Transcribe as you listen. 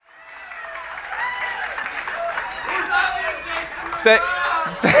Th-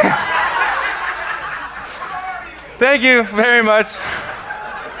 Thank you very much.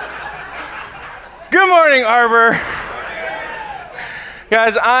 Good morning, Arbor.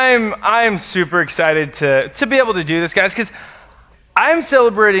 Guys, I'm super excited to be able to do this, guys, because I'm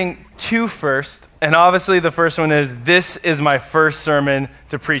celebrating two firsts, and obviously the first one is this is my first sermon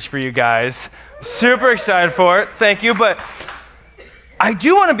to preach for you guys. Super excited for it. Thank you, but I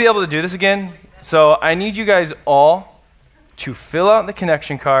do want to be able to do this again, so I need you guys all to fill out the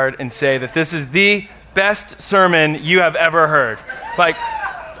connection card and say that this is the best sermon you have ever heard. Like,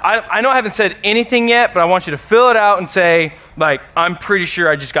 I know I haven't said anything yet, but I want you to fill it out and say, like, I'm pretty sure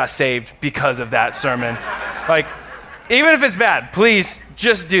I just got saved because of that sermon. Like, even if it's bad, please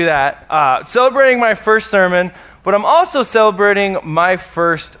just do that. Celebrating my first sermon, but I'm also celebrating my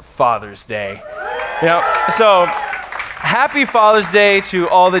first Father's Day. You know, so happy Father's Day to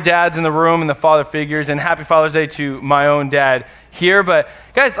all the dads in the room and the father figures, and happy Father's Day to my own dad here. But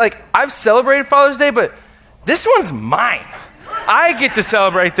guys, like, I've celebrated Father's Day, but this one's mine. I get to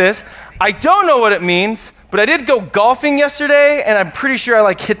celebrate this. I don't know what it means, but I did go golfing yesterday, and I'm pretty sure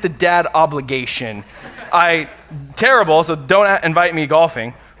I hit the dad obligation. Terrible, so don't invite me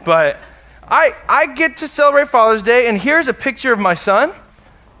golfing. But I get to celebrate Father's Day, and here's a picture of my son.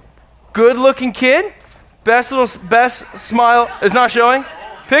 Good-looking kid. Best smile is not showing.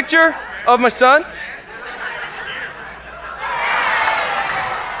 Picture of my son.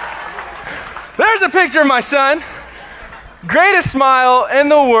 There's a picture of my son. Greatest smile in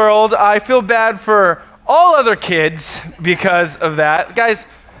the world. I feel bad for all other kids because of that. Guys,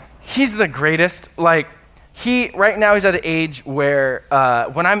 he's the greatest. Like, right now he's at an age where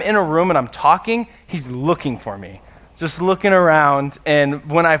when I'm in a room and I'm talking, he's looking for me. Just looking around, and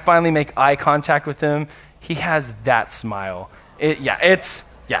when I finally make eye contact with him, he has that smile. He's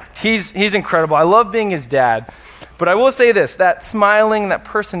incredible. I love being his dad. But I will say this, that smiling, that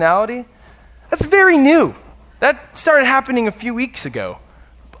personality, that's very new. That started happening a few weeks ago.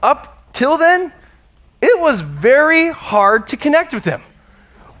 Up till then, it was very hard to connect with him.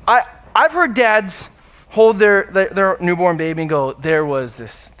 I've heard dads hold their newborn baby and go, there was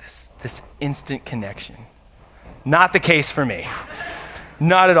this instant connection. Not the case for me.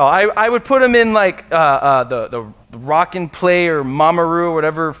 Not at all. I would put him in like the Rock and Play or Mamaroo or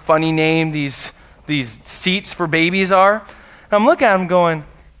whatever funny name these seats for babies are. And I'm looking at him going,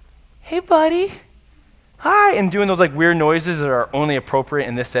 hey, buddy. Hi, and doing those like weird noises that are only appropriate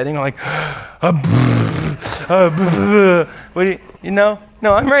in this setting. I'm like, what do you know?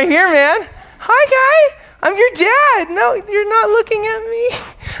 No, I'm right here, man. Hi, guy. I'm your dad. No, you're not looking at me.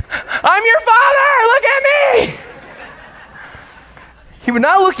 I'm your father. Look at me. He would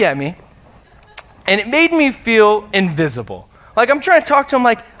not look at me, and it made me feel invisible. Like, I'm trying to talk to him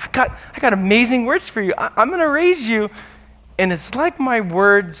like, I got amazing words for you. I'm going to raise you, and it's like my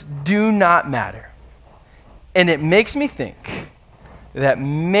words do not matter. And it makes me think that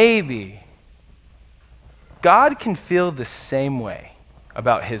maybe God can feel the same way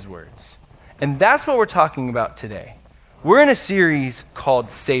about his words. And that's what we're talking about today. We're in a series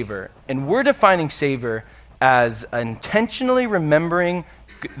called Savor, and we're defining savor as intentionally remembering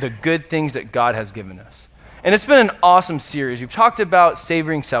the good things that God has given us. And it's been an awesome series. We've talked about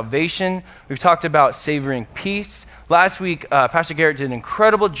savoring salvation. We've talked about savoring peace. Last week, Pastor Garrett did an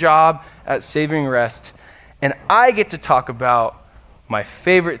incredible job at savoring rest. And I get to talk about my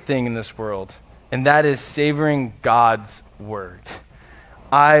favorite thing in this world, and that is savoring God's word.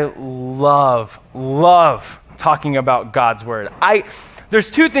 I love talking about God's word. There's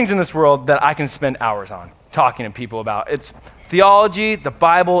two things in this world that I can spend hours on talking to people about. It's theology, the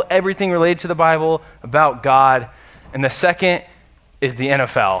Bible, everything related to the Bible, about God. And the second is the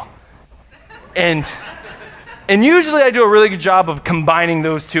NFL. And usually I do a really good job of combining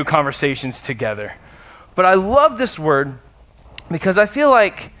those two conversations together. But I love this word because I feel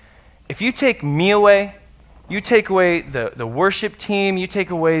like if you take me away, you take away the worship team, you take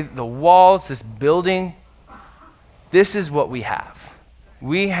away the walls, this building, this is what we have.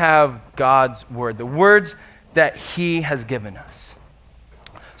 We have God's word, the words that he has given us.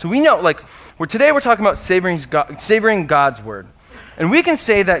 So we know, today we're talking about savoring God's word. And we can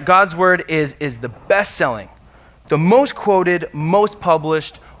say that God's word is the best-selling, the most quoted, most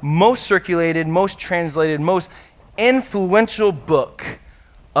published, most circulated, most translated, most influential book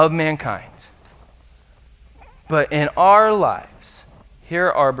of mankind. But in our lives, here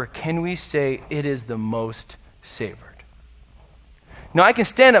at Arbor, can we say it is the most savored? Now, I can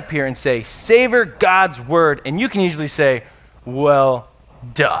stand up here and say, savor God's word, and you can usually say, well,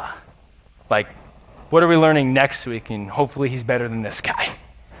 duh. Like, what are we learning next week? And hopefully he's better than this guy.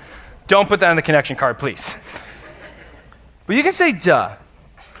 Don't put that on the connection card, please. But you can say duh.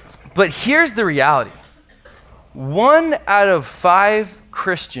 But here's the reality. 1 out of 5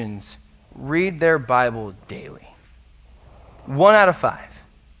 Christians read their Bible daily. 1 out of 5.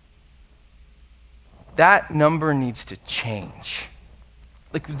 That number needs to change.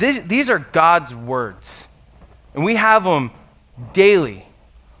 Like these are God's words. And we have them daily.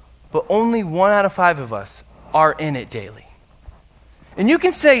 But only 1 out of 5 of us are in it daily. And you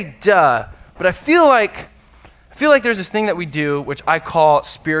can say duh, but I feel like there's this thing that we do, which I call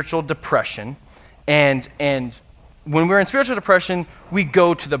spiritual depression. And when we're in spiritual depression, we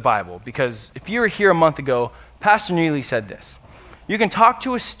go to the Bible. Because if you were here a month ago, Pastor Neely said this. You can talk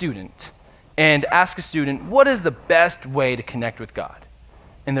to a student and ask a student, what is the best way to connect with God?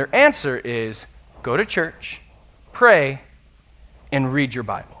 And their answer is, go to church, pray, and read your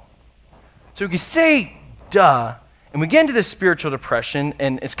Bible. So we can say duh, and we get into this spiritual depression,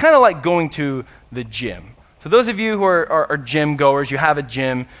 and it's kind of like going to the gym. So those of you who are gym goers, you have a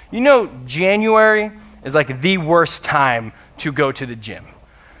gym, you know January is like the worst time to go to the gym.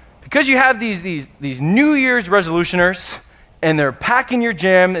 Because you have these New Year's resolutioners, and they're packing your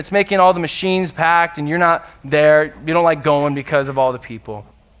gym, it's making all the machines packed, and you're not there, you don't like going because of all the people.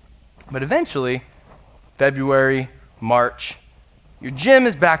 But eventually, February, March, your gym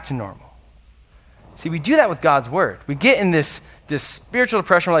is back to normal. See, we do that with God's word. We get in this spiritual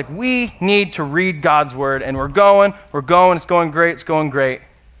depression. We're like, we need to read God's word, and we're going, it's going great.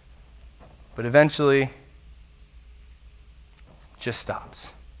 But eventually, it just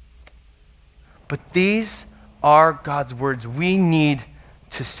stops. But these are God's words. We need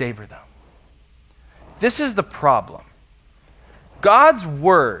to savor them. This is the problem. God's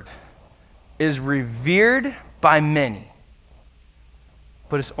word is revered by many,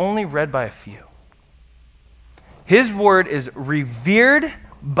 but it's only read by a few. His word is revered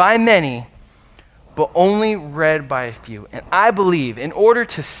by many, but only read by a few. And I believe in order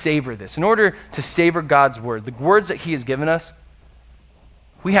to savor this, in order to savor God's word, the words that he has given us,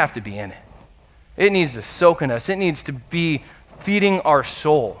 we have to be in it. It needs to soak in us. It needs to be feeding our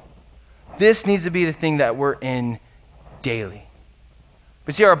soul. This needs to be the thing that we're in daily.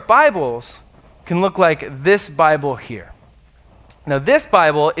 But see, our Bibles can look like this Bible here. Now, this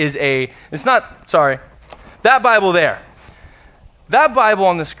Bible is that Bible there. That Bible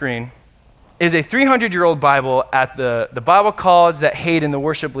on the screen is a 300-year-old Bible at the Bible college that Hayden, the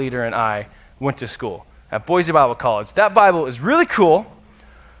worship leader, and I went to school, at Boise Bible College. That Bible is really cool,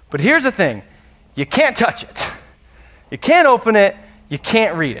 but here's the thing. You can't touch it. You can't open it. You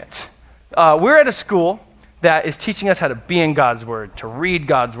can't read it. We're at a school that is teaching us how to be in God's word, to read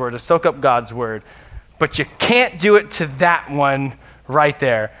God's word, to soak up God's word, but you can't do it to that one right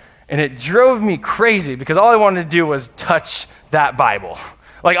there. And it drove me crazy because all I wanted to do was touch that Bible.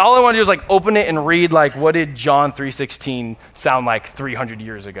 Like all I wanted to do was like open it and read like what did John 3:16 sound like 300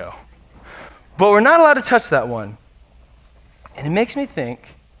 years ago. But we're not allowed to touch that one. And it makes me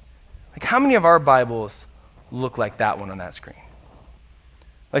think, like how many of our Bibles look like that one on that screen?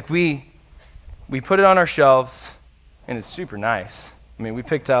 Like we put it on our shelves and it's super nice. I mean, we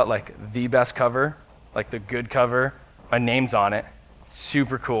picked out like the best cover, like the good cover. My name's on it.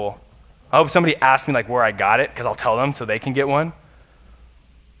 Super cool. I hope somebody asks me like where I got it because I'll tell them so they can get one.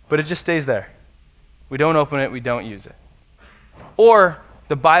 But it just stays there. We don't open it, we don't use it. Or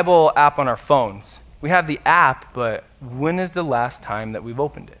the Bible app on our phones. We have the app, but when is the last time that we've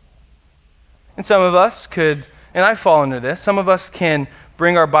opened it? And some of us could, and I fall into this, some of us can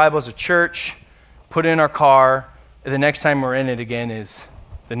bring our Bibles to church, put it in our car, and the next time we're in it again is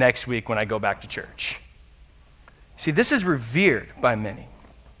the next week when I go back to church. See, this is revered by many,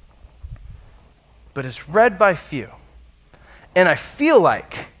 but it's read by few. And I feel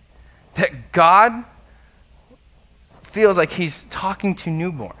like that God feels like he's talking to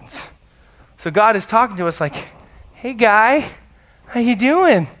newborns. So God is talking to us like, hey guy, how you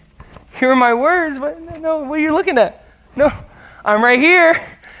doing? Here are my words. What are you looking at? No, I'm right here.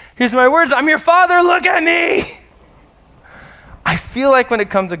 Here's my words. I'm your father. Look at me. I feel like when it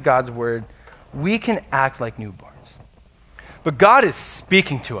comes to God's word, we can act like newborns. But God is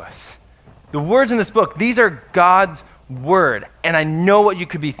speaking to us. The words in this book, these are God's word. And I know what you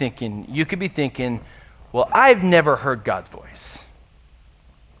could be thinking. You could be thinking, well, I've never heard God's voice.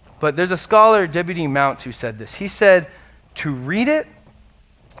 But there's a scholar, W.D. Mounts, who said this. He said, to read it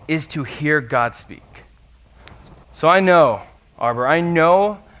is to hear God speak. So I know, Arbor,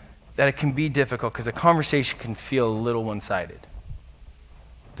 that it can be difficult because a conversation can feel a little one-sided.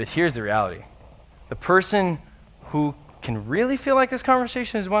 But here's the reality. The person who can really feel like this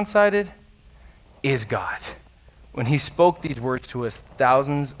conversation is one-sided is God. When he spoke these words to us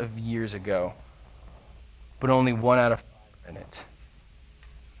thousands of years ago, but only 1 out of 5 in it.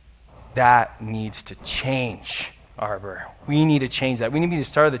 That needs to change, Arbor. We need to change that. We need to be the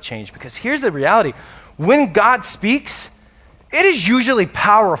start of the change, because here's the reality. When God speaks, it is usually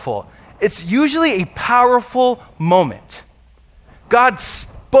powerful. It's usually a powerful moment. God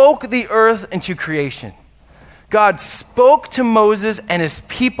spoke the earth into creation. God spoke to Moses, and his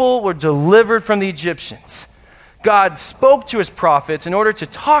people were delivered from the Egyptians. God spoke to his prophets in order to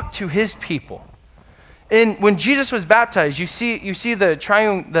talk to his people. And when Jesus was baptized, you see the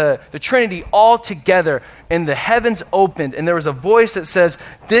Trinity all together, and the heavens opened, and there was a voice that says,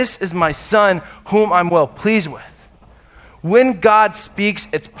 "This is my son whom I'm well pleased with." When God speaks,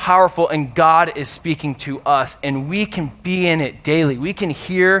 it's powerful, and God is speaking to us, and we can be in it daily. We can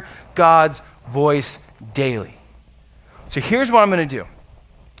hear God's voice daily. So here's what I'm going to do.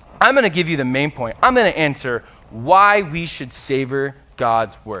 I'm going to give you the main point. I'm going to answer why we should savor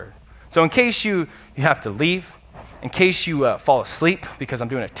God's word. So in case you have to leave, in case you fall asleep because I'm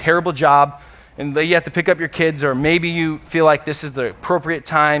doing a terrible job, and you have to pick up your kids, or maybe you feel like this is the appropriate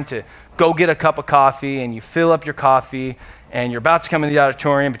time to go get a cup of coffee, and you fill up your coffee, and you're about to come in the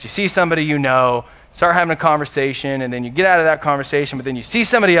auditorium, but you see somebody you know, start having a conversation, and then you get out of that conversation, but then you see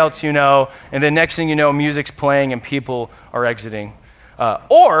somebody else you know, and then next thing you know, music's playing and people are exiting.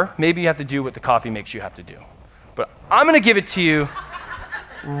 Or maybe you have to do what the coffee makes you have to do. But I'm going to give it to you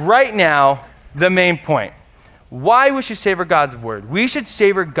right now, the main point. Why we should savor God's word. We should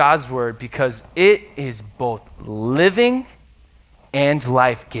savor God's word because it is both living and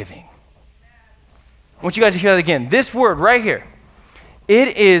life-giving. I want you guys to hear that again. This word right here,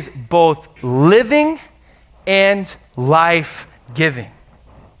 it is both living and life-giving.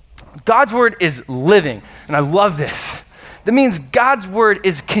 God's word is living, and I love this. That means God's word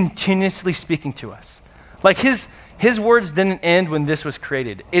is continuously speaking to us. Like his words didn't end when this was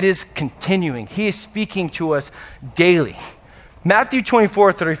created. It is continuing. He is speaking to us daily. Matthew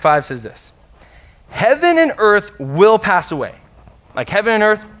 24:35 says this: "Heaven and earth will pass away." Like heaven and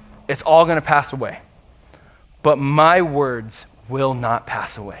earth, it's all going to pass away. "But my words will not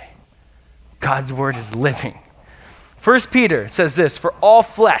pass away." God's word is living. 1 Peter says this: "For all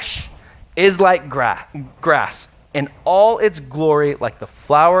flesh is like grass, and all its glory like the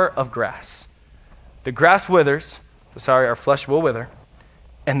flower of grass. The grass withers," our flesh will wither,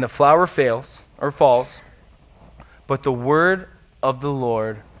 "and the flower fails or falls, but the word of the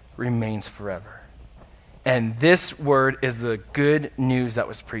Lord remains forever." And this word is the good news that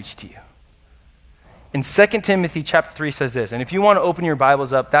was preached to you. In 2 Timothy chapter 3 says this, and if you want to open your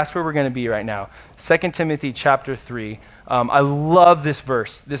Bibles up, that's where we're going to be right now. 2 Timothy chapter 3. I love this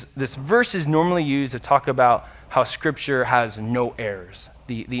verse. This verse is normally used to talk about how Scripture has no errors,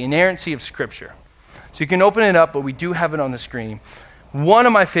 the inerrancy of Scripture. So you can open it up, but we do have it on the screen. One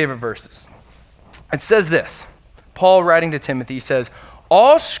of my favorite verses. It says this. Paul writing to Timothy says,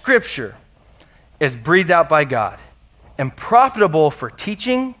 "All Scripture is breathed out by God and profitable for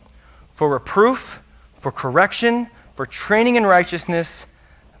teaching, for reproof, for correction, for training in righteousness,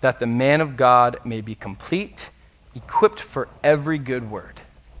 that the man of God may be complete, equipped for every good word."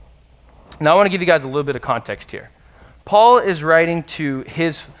 Now I want to give you guys a little bit of context here. Paul is writing to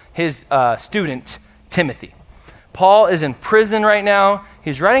his student, Timothy. Paul is in prison right now.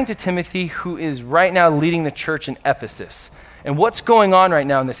 He's writing to Timothy, who is right now leading the church in Ephesus. And what's going on right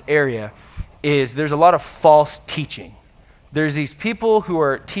now in this area is there's a lot of false teaching. There's these people who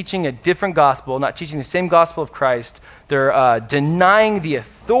are teaching a different gospel, not teaching the same gospel of Christ. They're denying the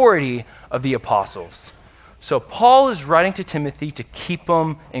authority of the apostles. So Paul is writing to Timothy to keep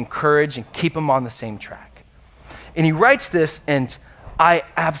him encouraged and keep him on the same track. And he writes this, and I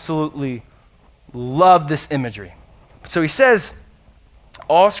absolutely love this imagery. So he says,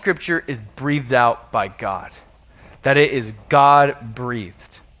 all Scripture is breathed out by God, that it is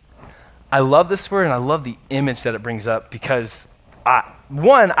God-breathed. I love this word, and I love the image that it brings up because,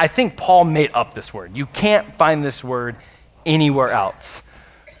 I think Paul made up this word. You can't find this word anywhere else.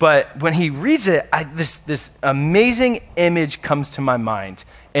 But when he reads it, this amazing image comes to my mind,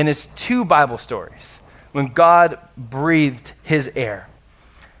 and it's two Bible stories when God breathed his air.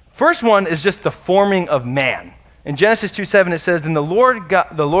 First one is just the forming of man. In Genesis 2:7 it says, "Then the Lord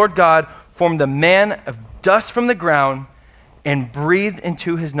God formed the man of dust from the ground and breathed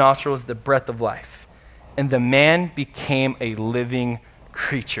into his nostrils the breath of life. And the man became a living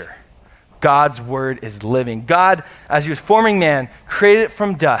creature." God's word is living. God, as he was forming man, created it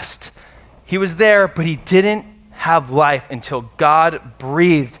from dust. He was there, but he didn't have life until God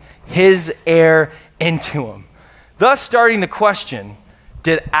breathed his air into him. Thus starting the question,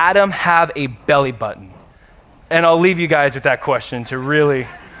 did Adam have a belly button? And I'll leave you guys with that question to really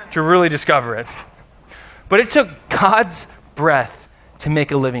discover it. But it took God's breath to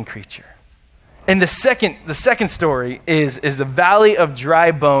make a living creature. And the second story is the valley of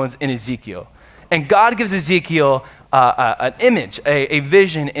dry bones in Ezekiel. And God gives Ezekiel an image, a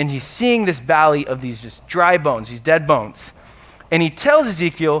vision, and he's seeing this valley of these just dry bones, these dead bones. And he tells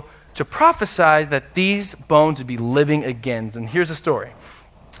Ezekiel to prophesy that these bones would be living again. And here's the story.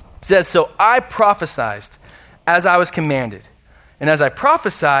 It says, "So I prophesied as I was commanded. And as I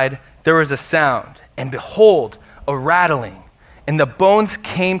prophesied, there was a sound, and behold, a rattling. And the bones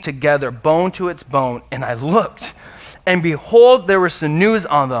came together, bone to its bone. And I looked, and behold, there were sinews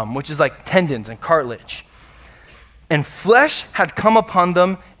on them, which is like tendons and cartilage. And flesh had come upon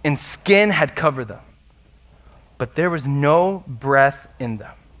them, and skin had covered them. But there was no breath in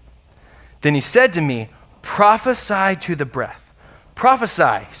them. Then he said to me, prophesy to the breath.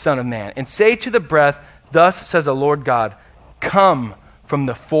 Prophesy, son of man, and say to the breath, thus says the Lord God, come from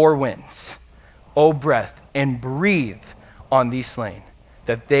the four winds, O breath, and breathe on these slain,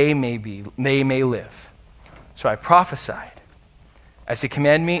 that they may live. So I prophesied as he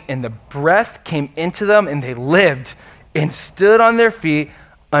commanded me, and the breath came into them, and they lived and stood on their feet,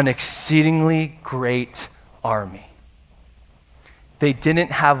 an exceedingly great army. They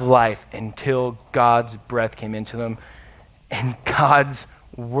didn't have life until God's breath came into them, and God's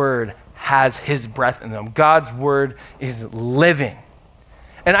word has his breath in them. God's word is living.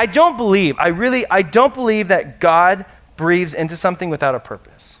 And I don't believe that God breathes into something without a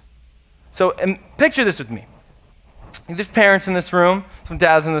purpose. So picture this with me. There's parents in this room, some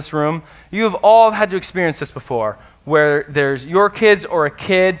dads in this room. You have all had to experience this before, where there's your kids or a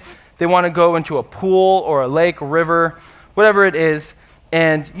kid, they want to go into a pool or a lake, a river, whatever it is,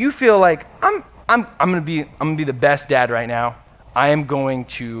 and you feel like I'm gonna be the best dad right now. I am going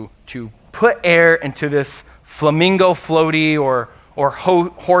to put air into this flamingo floaty or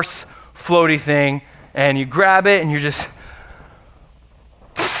horse floaty thing, and you grab it and you're just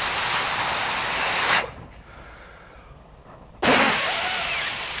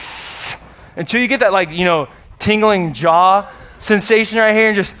until you get that tingling jaw sensation right here,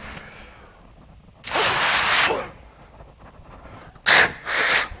 and just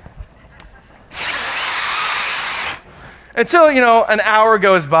until an hour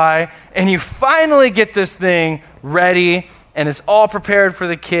goes by and you finally get this thing ready and it's all prepared for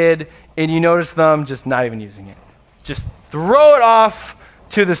the kid, and you notice them just not even using it. Just throw it off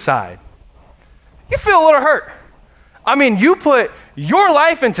to the side. You feel a little hurt. I mean, you put your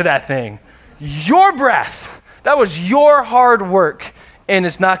life into that thing, your breath. That was your hard work, and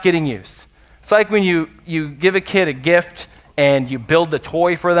it's not getting used. It's like when you give a kid a gift and you build the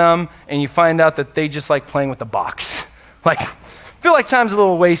toy for them and you find out that they just like playing with the box. Feel like time's a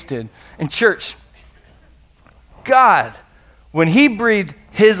little wasted. In church, God, when he breathed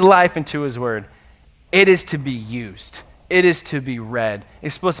his life into his word, it is to be used. It is to be read.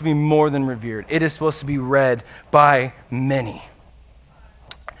 It's supposed to be more than revered. It is supposed to be read by many.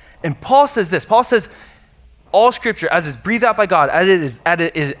 And Paul says this. Paul says, all scripture, as is breathed out by God, as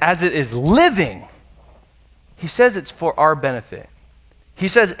it is living, he says it's for our benefit. He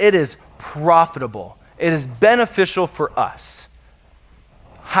says it is profitable. It is beneficial for us.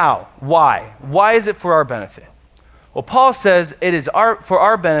 How? Why? Why is it for our benefit? Well, Paul says it is for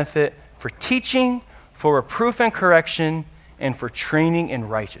our benefit, for teaching, for reproof and correction, and for training in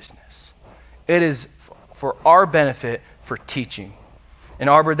righteousness. It is for our benefit, for teaching. And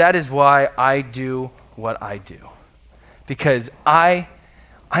Arbor, that is why I do what I do. Because I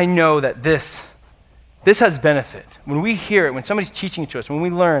know that this has benefit. When we hear it, when somebody's teaching it to us, when we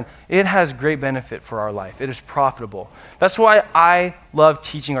learn, it has great benefit for our life. It is profitable. That's why I love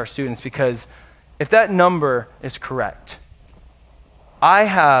teaching our students, because if that number is correct, I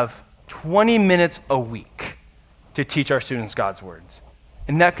have 20 minutes a week to teach our students God's words.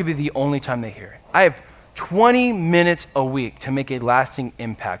 And that could be the only time they hear it. I have 20 minutes a week to make a lasting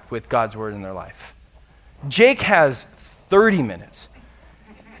impact with God's word in their life. Jake has 30 minutes.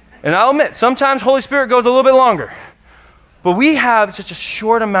 And I'll admit, sometimes Holy Spirit goes a little bit longer. But we have just a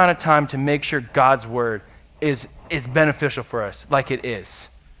short amount of time to make sure God's word is beneficial for us, like it is.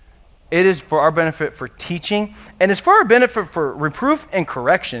 It is for our benefit for teaching, and it's for our benefit for reproof and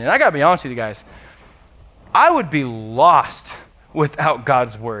correction. And I gotta be honest with you guys, I would be lost without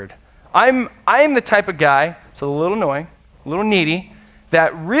God's word. I am the type of guy, it's a little annoying, a little needy,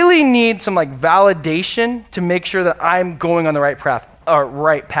 that really needs some validation to make sure that I'm going on the right path.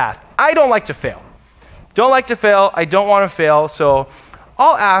 I don't like to fail. I don't want to fail, so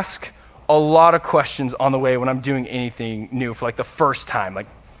I'll ask a lot of questions on the way when I'm doing anything new for the first time.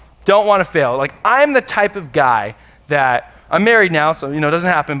 Don't want to fail. I'm the type of guy that, I'm married now, so it doesn't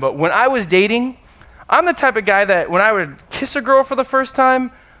happen, but when I was dating, I'm the type of guy that when I would kiss a girl for the first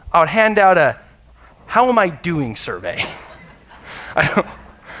time, I would hand out a "How am I doing?" survey.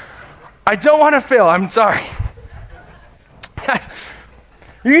 I don't want to fail. I'm sorry.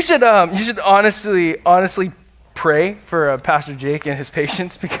 You should honestly pray for Pastor Jake and his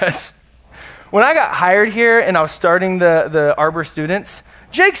patience, because when I got hired here and I was starting the Arbor students,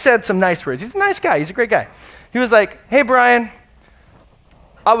 Jake said some nice words. He's a nice guy. He's a great guy. He was like, "Hey, Brian,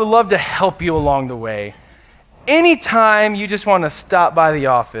 I would love to help you along the way. Anytime you just want to stop by the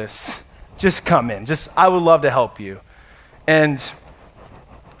office, just come in. I would love to help you." And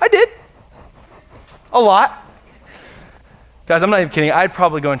I did. A lot. Guys, I'm not even kidding. I'd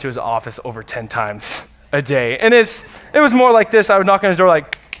probably go into his office over 10 times a day. And it was more like this. I would knock on his door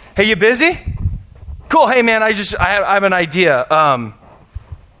like, "Hey, you busy? Cool. Hey, man, I have an idea.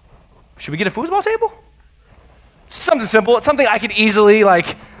 Should we get a foosball table?" Something simple. It's something I could easily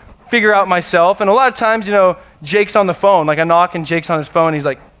figure out myself. And a lot of times, Jake's on the phone. I knock and Jake's on his phone.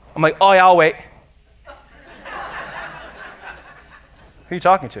 I'm like, "Oh yeah, I'll wait." Who are you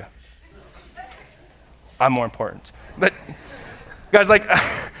talking to? I'm more important. But guys,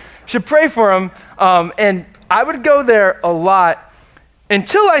 should pray for him. And I would go there a lot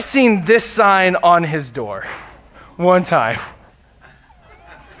until I seen this sign on his door one time.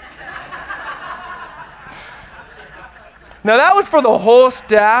 Now that was for the whole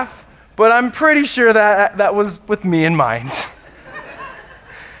staff, but I'm pretty sure that was with me in mind.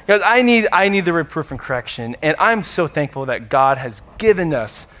 Guys, I need the reproof and correction, and I'm so thankful that God has given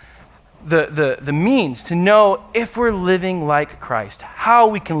us the means to know if we're living like Christ, how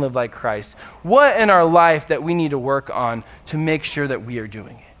we can live like Christ, what in our life that we need to work on to make sure that we are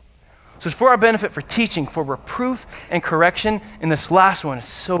doing it. So it's for our benefit, for teaching, for reproof and correction. And this last one is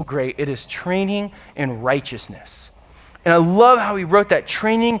so great. It is training in righteousness. And I love how he wrote that,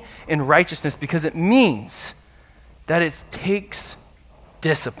 training in righteousness, because it means that it takes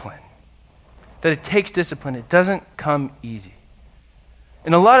discipline. That it takes discipline. It doesn't come easy.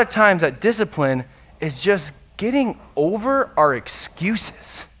 And a lot of times that discipline is just getting over our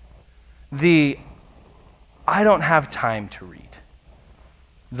excuses. I don't have time to read.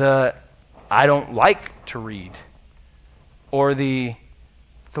 I don't like to read. Or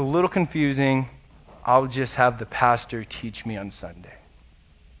it's a little confusing, I'll just have the pastor teach me on Sunday.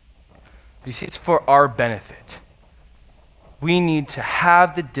 But you see, it's for our benefit. We need to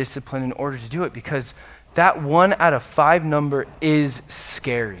have the discipline in order to do it, because that 1 out of 5 number is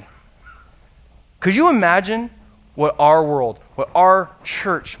scary. Could you imagine what our world, what our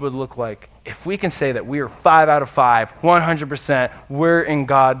church would look like if we can say that we are 5 out of 5, 100%, we're in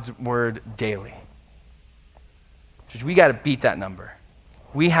God's word daily? Because we got to beat that number.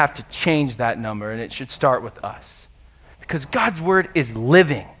 We have to change that number, and it should start with us. Because God's word is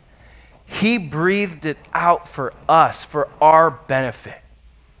living. He breathed it out for us, for our benefit.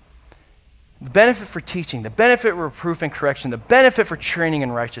 The benefit for teaching, the benefit for reproof and correction, the benefit for training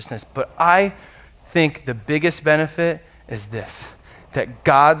in righteousness. But I think the biggest benefit is this, that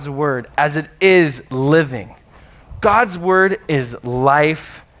God's word, as it is living, God's word is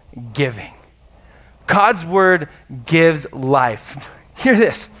life-giving. God's word gives life. Hear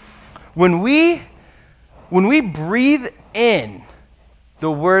this. When we breathe in the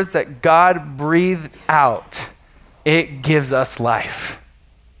words that God breathed out, it gives us life.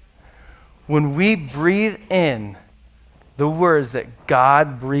 When we breathe in the words that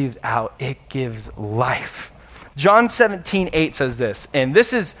God breathed out, it gives life. John 17:8 says this, and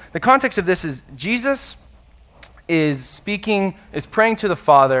the context of this is Jesus is praying to the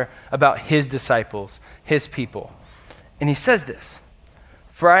Father about his disciples, his people. And he says this,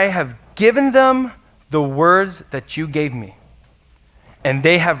 "For I have given them the words that you gave me, and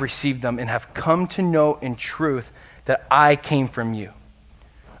they have received them and have come to know in truth that I came from you.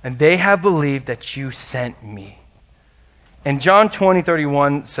 And they have believed that you sent me." And John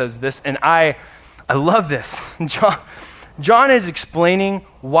 20:31 says this, and I love this. John is explaining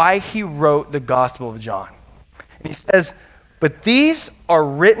why he wrote the Gospel of John. And he says, "But these are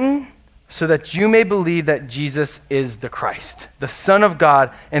written so that you may believe that Jesus is the Christ, the Son of God,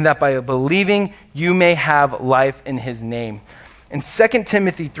 and that by believing you may have life in his name." In 2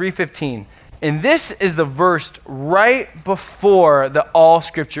 Timothy 3:15, and this is the verse right before that all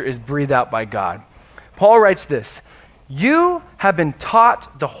scripture is breathed out by God. Paul writes this, "You have been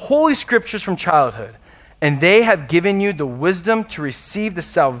taught the holy scriptures from childhood, and they have given you the wisdom to receive the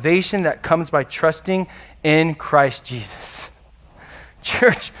salvation that comes by trusting in Christ Jesus."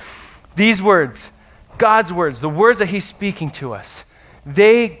 Church, these words, God's words, the words that he's speaking to us,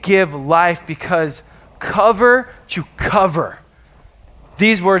 they give life, because cover to cover,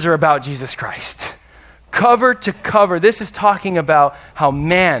 these words are about Jesus Christ. cover to cover, this is talking about how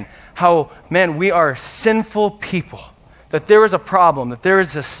we are sinful people, that there is a problem, that there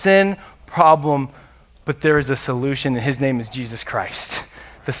is a sin problem, but there is a solution, and his name is Jesus Christ,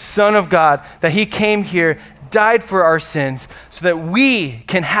 the Son of God, that he came here, died for our sins so that we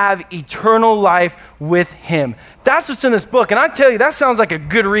can have eternal life with him. That's what's in this book, and I tell you, that sounds like a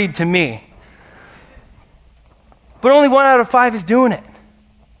good read to me. But only 1 out of 5 is doing it.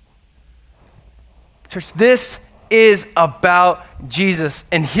 Church, this is about Jesus,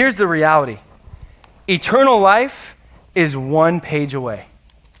 and here's the reality. Eternal life is 1 page away.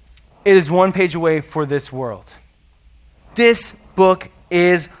 It is 1 page away for this world. This book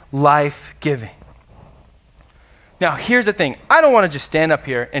is life-giving. Now, here's the thing. I don't want to just stand up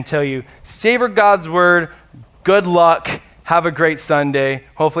here and tell you, savor God's word, good luck, have a great Sunday,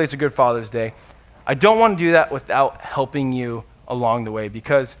 hopefully it's a good Father's Day. I don't want to do that without helping you along the way,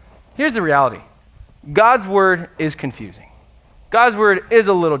 because here's the reality. God's word is confusing. God's word is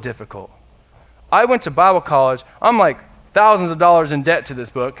a little difficult. I went to Bible college. I'm like thousands of dollars in debt to this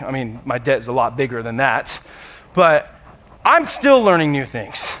book. I mean, my debt is a lot bigger than that, but I'm still learning new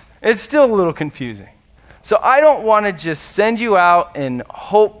things. It's still a little confusing. So I don't want to just send you out and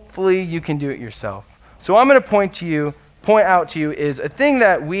hopefully you can do it yourself. So I'm going to point out to you is a thing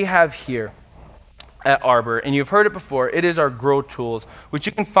that we have here at Arbor, and you've heard it before. It is our Grow Tools, which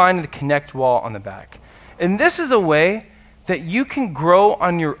you can find in the Connect wall on the back. And this is a way that you can grow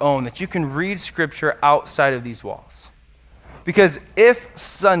on your own, that you can read Scripture outside of these walls. Because if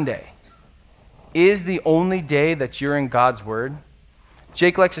Sunday is the only day that you're in God's Word,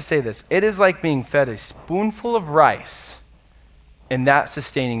 Jake likes to say this, it is like being fed a spoonful of rice and that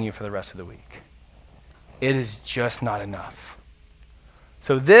sustaining you for the rest of the week. It is just not enough.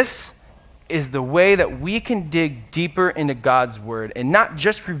 So this is the way that we can dig deeper into God's word and not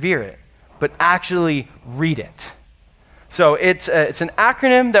just revere it, but actually read it. So it's an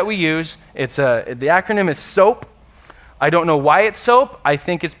acronym that we use. The acronym is SOAP. I don't know why it's SOAP. I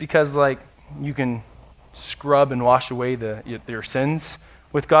think it's because you can scrub and wash away your sins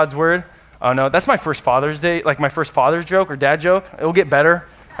with God's word. Oh no, that's my first Father's Day, my first father's joke or dad joke. It will get better,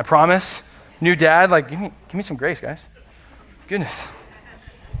 I promise. New dad, give me some grace, guys. Goodness.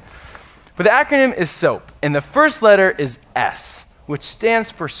 But the acronym is SOAP, and the first letter is S, which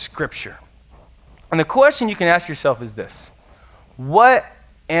stands for Scripture. And the question you can ask yourself is this: what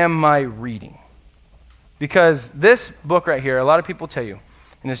am I reading? Because this book right here, a lot of people tell you,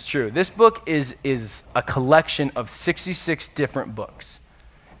 and it's true, this book is a collection of 66 different books.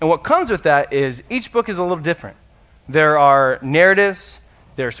 And what comes with that is each book is a little different. There are narratives,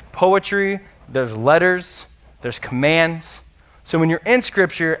 there's poetry, there's letters, there's commands. So when you're in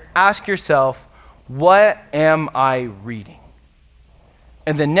Scripture, ask yourself, what am I reading?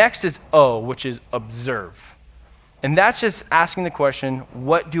 And the next is O, which is observe. And that's just asking the question,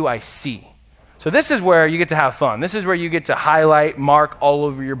 what do I see? So this is where you get to have fun. This is where you get to highlight, mark all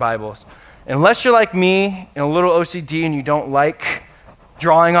over your Bibles. Unless you're like me and a little OCD and you don't like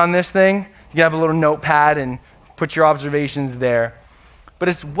drawing on this thing, you can have a little notepad and put your observations there. But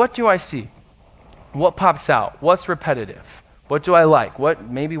it's, what do I see? What pops out? What's repetitive? What do I like? What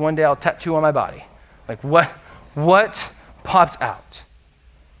maybe one day I'll tattoo on my body? What pops out?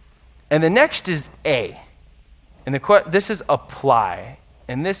 And the next is A. And this is apply.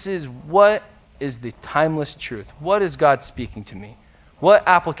 And this is, what is the timeless truth? What is God speaking to me? What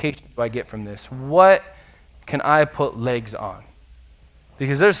application do I get from this? What can I put legs on?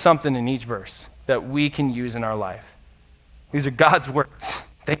 Because there's something in each verse that we can use in our life. These are God's words.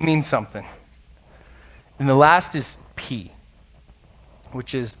 They mean something. And the last is P,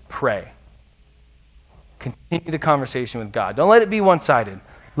 which is pray. Continue the conversation with God. Don't let it be one-sided.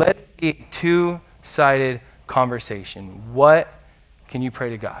 Let it be a two-sided conversation. What can you pray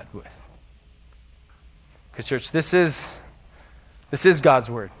to God with? Because, church, this is God's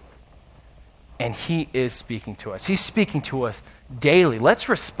word. And he is speaking to us. He's speaking to us daily. Let's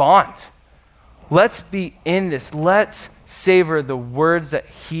respond. Let's be in this. Let's savor the words that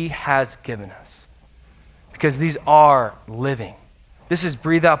he has given us. Because these are living. This is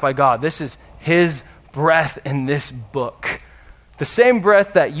breathed out by God. This is his breath in this book. The same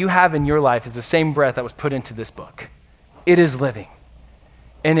breath that you have in your life is the same breath that was put into this book. It is living.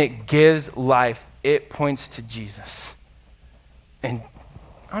 And it gives life. It points to Jesus. And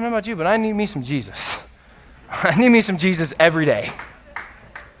I don't know about you, but I need me some Jesus. I need me some Jesus every day.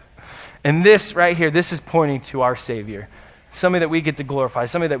 And this right here, this is pointing to our Savior. Somebody that we get to glorify,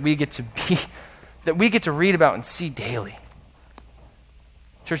 somebody that we get to be, that we get to read about and see daily.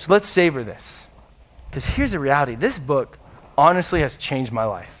 Church, let's savor this. Because here's the reality. This book honestly has changed my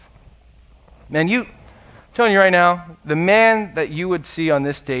life. Man, telling you right now, the man that you would see on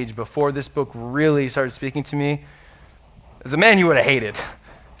this stage before this book really started speaking to me is a man you would have hated,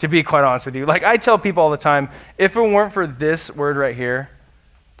 to be quite honest with you. Like I tell people all the time, if it weren't for this word right here,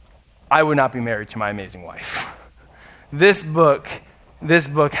 I would not be married to my amazing wife. This book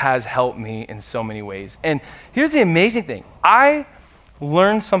has helped me in so many ways. And here's the amazing thing. I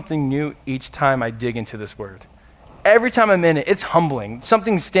learn something new each time I dig into this word. Every time I'm in it, it's humbling.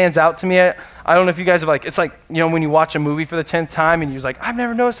 Something stands out to me. I don't know if you guys have it's like, when you watch a movie for the 10th time and you're like, I've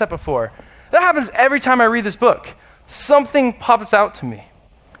never noticed that before. That happens every time I read this book. Something pops out to me.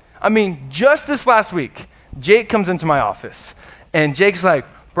 I mean, just this last week, Jake comes into my office and Jake's like,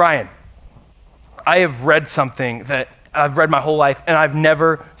 Brian, I have read something that I've read my whole life and I've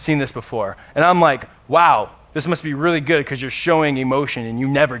never seen this before. And I'm like, wow, this must be really good because you're showing emotion and you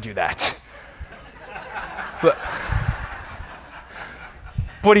never do that.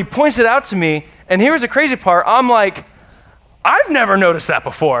 But he points it out to me, and here's the crazy part. I'm like, I've never noticed that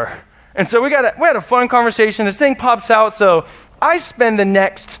before. And so we had a fun conversation. This thing pops out, so I spend the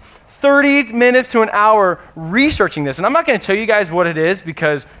next 30 minutes to an hour researching this. And I'm not going to tell you guys what it is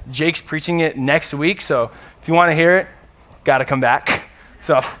because Jake's preaching it next week, so if you want to hear it, got to come back.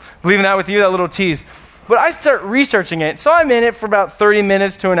 So leaving that with you, that little tease. But I start researching it, so I'm in it for about 30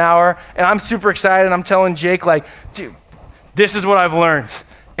 minutes to an hour, and I'm super excited. I'm telling Jake, like, dude, this is what I've learned.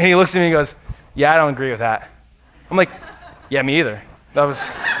 And he looks at me and goes, yeah, I don't agree with that. I'm like, yeah, me either. That was...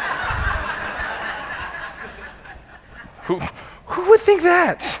 Who would think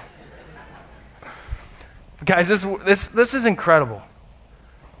that? Guys, this is incredible.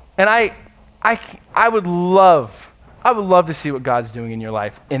 And I would love to see what God's doing in your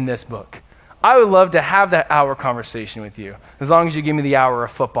life in this book. I would love to have that hour conversation with you, as long as you give me the hour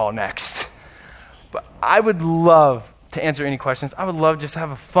of football next. But I would love to answer any questions. I would love just to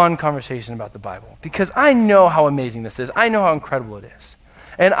have a fun conversation about the Bible, because I know how amazing this is. I know how incredible it is.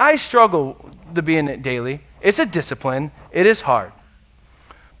 And I struggle to be in it daily. It's a discipline. It is hard.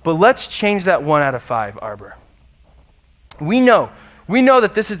 But let's change that 1 out of 5, Arbor. We know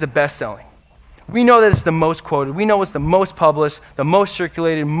that this is the best-selling. We know that it's the most quoted. We know it's the most published, the most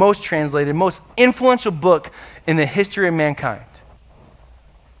circulated, most translated, most influential book in the history of mankind.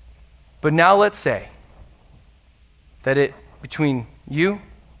 But now let's say that between you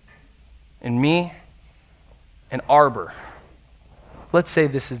and me and Arbor, let's say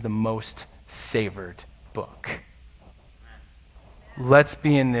this is the most savored book. Let's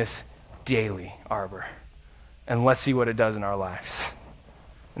be in this daily, Arbor, and let's see what it does in our lives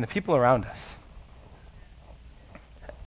and the people around us.